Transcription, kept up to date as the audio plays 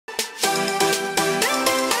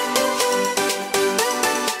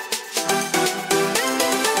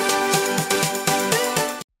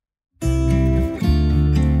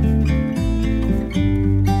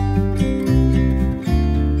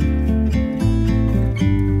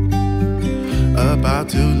about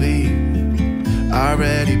to leave,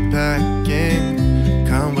 already packing.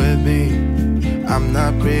 Come with me, I'm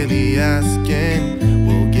not really asking.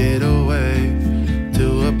 We'll get away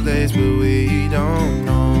to a place where we don't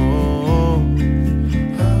know.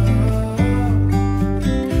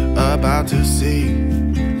 About to see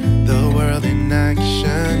the world in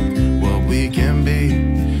action, what we can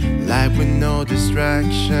be, life with no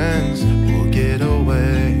distractions. We'll get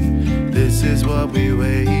away, this is what we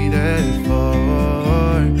waited for.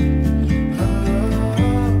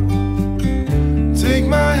 Take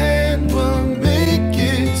my hand, we'll make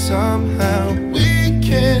it somehow. We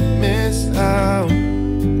can't miss out.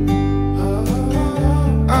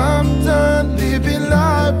 I'm done living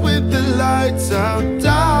life with the lights out,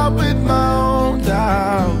 down with my own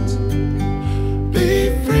doubts.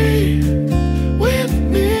 Be free with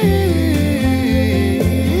me.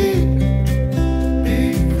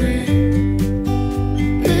 Be free.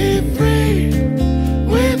 Be free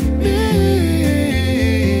with me.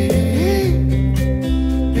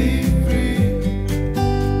 Be free.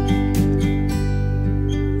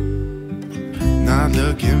 Not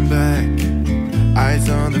looking back, eyes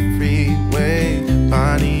on the freeway,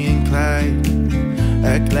 Bonnie and Clyde,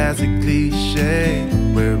 a classic cliche.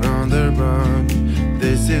 We're on the run,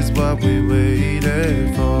 this is what we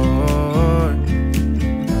waited for.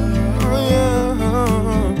 Oh,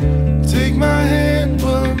 yeah. Take my hand,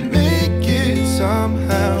 we'll make it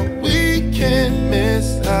somehow. We can't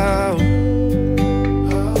miss out.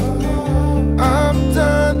 I'm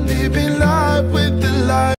done living life with the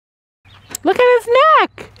light. Look at his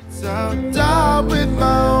neck. Out, down with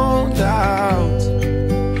my own doubts.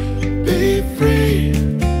 Be free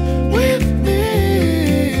with me.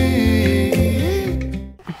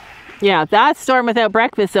 Yeah, that's Storm without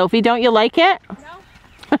breakfast, Sophie. Don't you like it?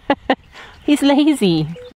 No. He's lazy.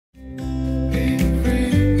 Be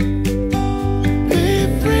free with me. Be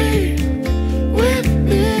free.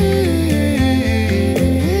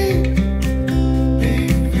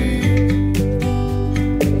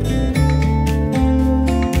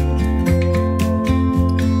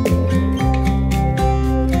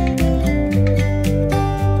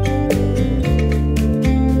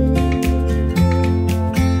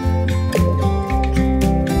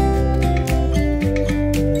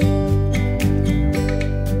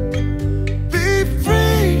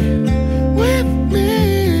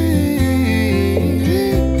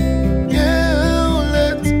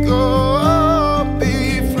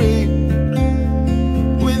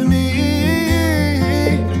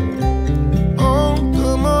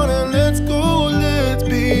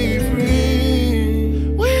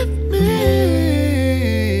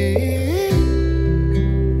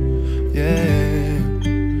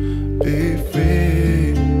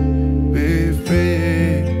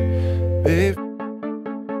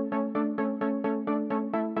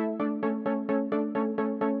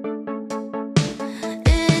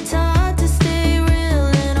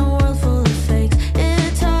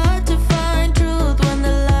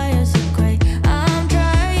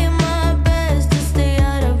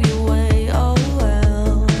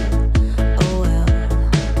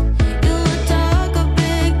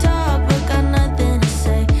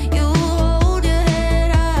 You hold your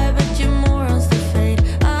head high, but your morals to fade.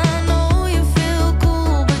 I know you feel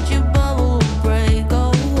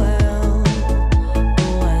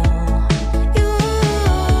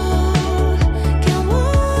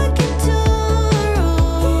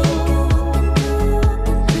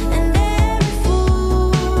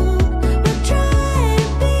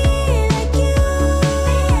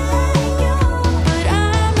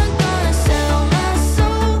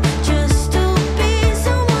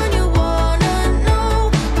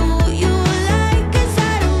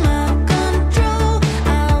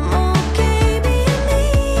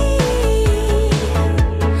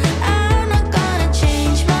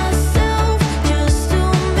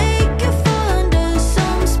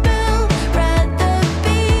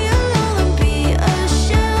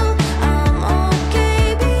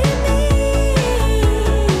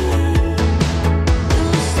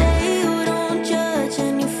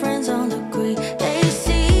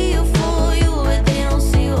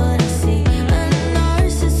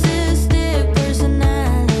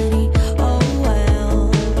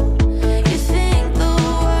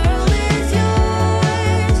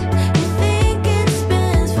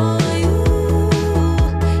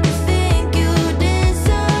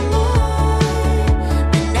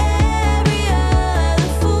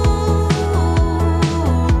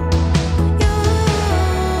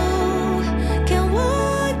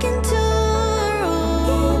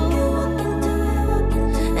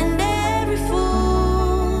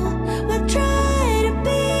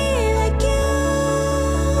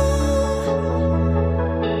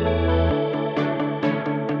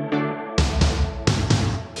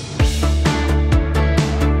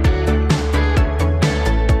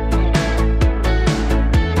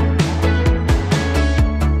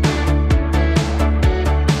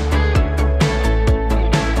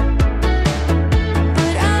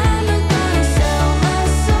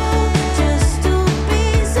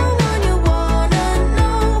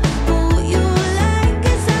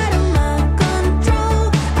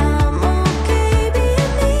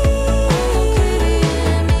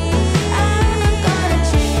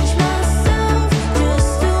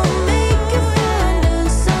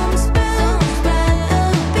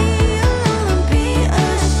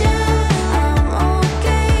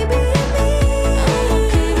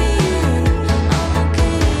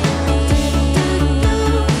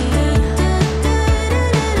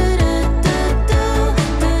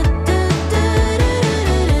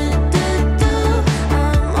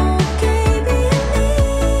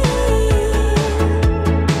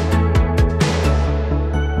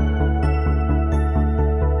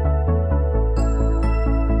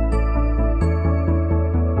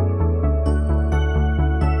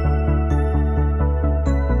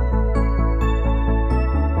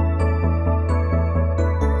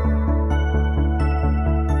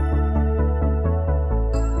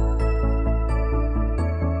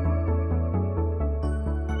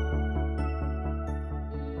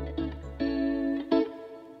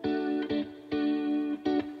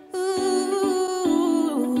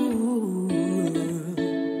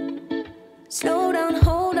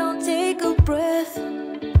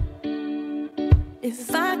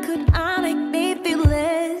If I could, I'll make me feel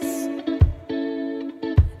less.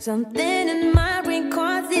 Something in my brain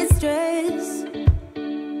causes stress.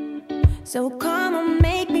 So come on,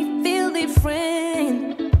 make me feel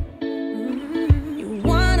different. You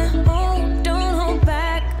wanna hold, don't hold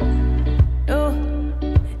back. Oh,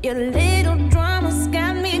 your little drama's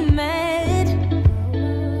got me mad.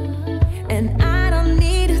 And I don't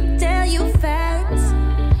need to tell you facts.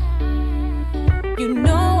 You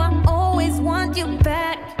know I always want you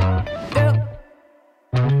back, girl.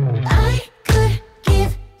 I could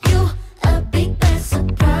give you a big bad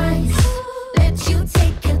surprise. Let you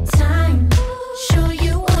take your time. Show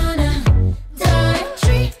you wanna die.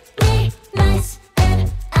 Treat me nice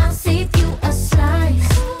and I'll save you a slice.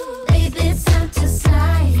 Baby, it's time to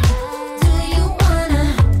slide. Do you wanna?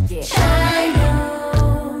 I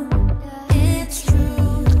know it's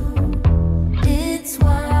true. It's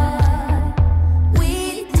what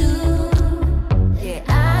we do. Yeah,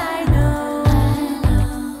 I know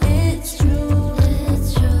it's true.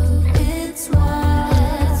 It's true. It's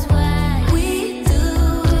what we do.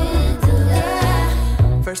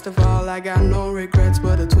 Yeah. First of all, I got no regrets,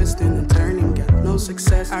 but a twist and a turning, got no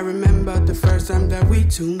success. I remember the first time that we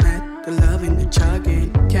two met, the love and the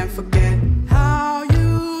chugging, can't forget.